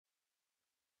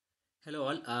Hello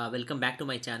all, welcome back to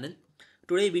my channel.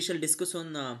 Today we shall discuss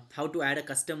on how to add a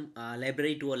custom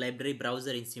library to a library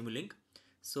browser in Simulink.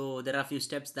 So there are a few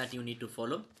steps that you need to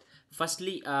follow.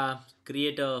 Firstly,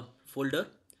 create a folder.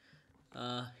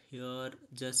 Here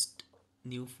just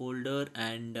new folder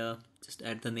and just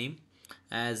add the name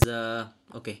as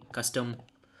okay, custom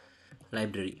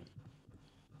library.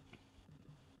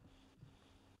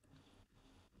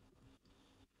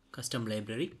 Custom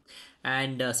library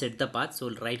and set the path. So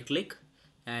right click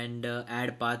and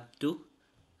add path to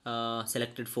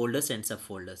selected folders and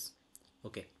subfolders.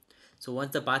 Okay, so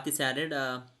once the path is added,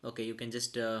 okay, you can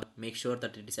just make sure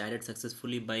that it is added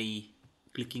successfully by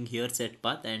clicking here set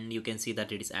path, and you can see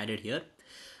that it is added here.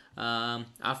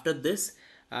 After this,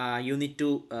 you need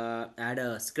to add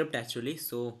a script actually.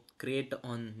 So create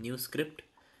on new script.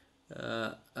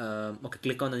 Okay,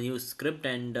 click on the new script,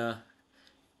 and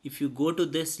if you go to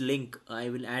this link, I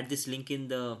will add this link in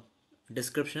the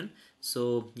description,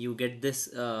 so you get this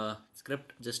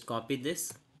script. Just copy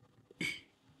this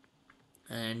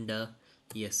and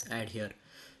yes, add here.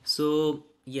 So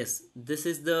yes, this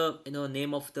is the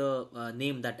name of the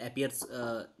name that appears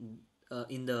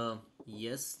in the,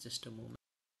 yes, just a moment.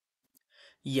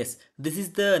 Yes, this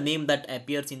is the name that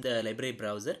appears in the library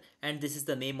browser, and this is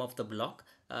the name of the block.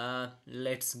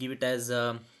 Let's give it as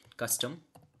custom.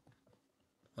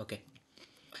 Okay,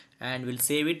 and we'll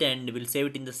save it, and we'll save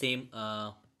it in the same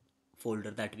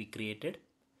folder that we created.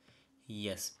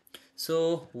 Yes,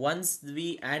 so once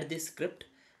we add this script,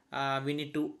 we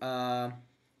need to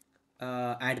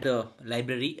add the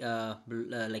library,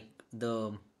 like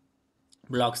the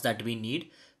blocks that we need.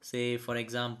 Say for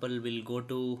example, we'll go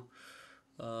to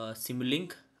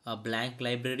Simulink, a blank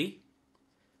library,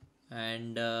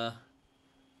 and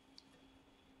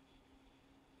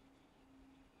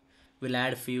we'll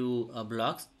add few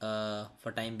blocks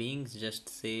for time being. Just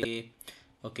say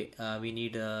okay, we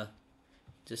need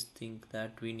just think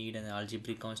that we need an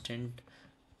algebraic constant,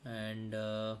 and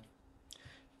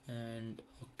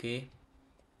okay,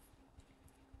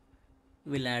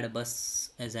 we'll add a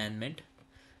bus assignment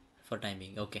for time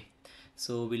being. Okay,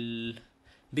 so we'll,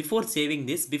 before saving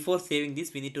this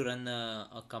we need to run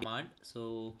a command.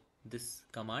 So this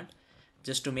command,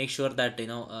 just to make sure that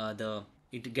the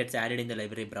it gets added in the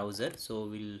library browser. So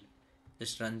we'll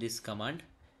just run this command.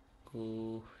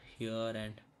 Go here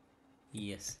and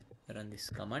yes, run this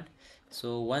command.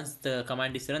 So once the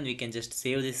command is run, we can just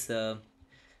save this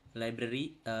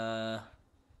library.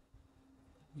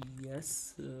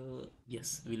 Yes,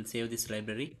 we'll save this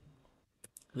library.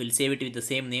 We'll save it with the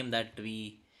same name that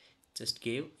we just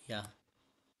gave. Yeah,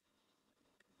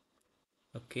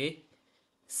 okay,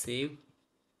 save.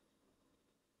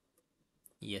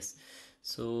 Yes,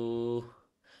 so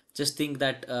just think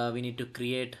that we need to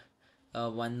create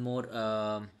one more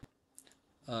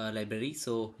library.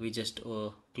 So we just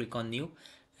click on new,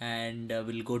 and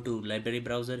we'll go to library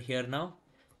browser here now.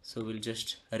 So we'll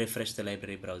just refresh the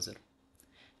library browser,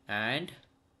 and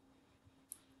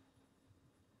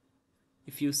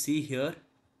if you see here,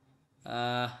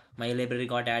 my library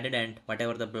got added, and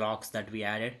whatever the blocks that we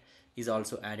added is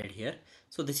also added here.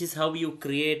 So this is how you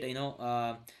create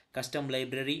custom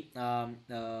library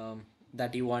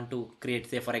that you want to create.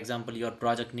 Say for example, your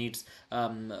project needs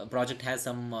project has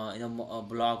some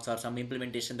blocks or some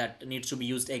implementation that needs to be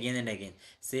used again and again.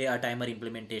 Say a timer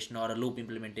implementation or a loop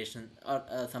implementation, or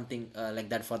something like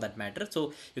that for that matter.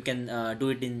 So you can do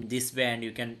it in this way, and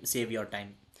you can save your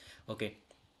time. Okay,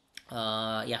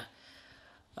 yeah,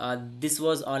 this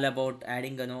was all about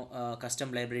adding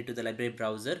custom library to the library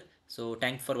browser. So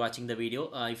thanks for watching the video.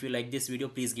 If you like this video,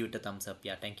 please give it a thumbs up.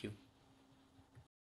 Yeah, thank you.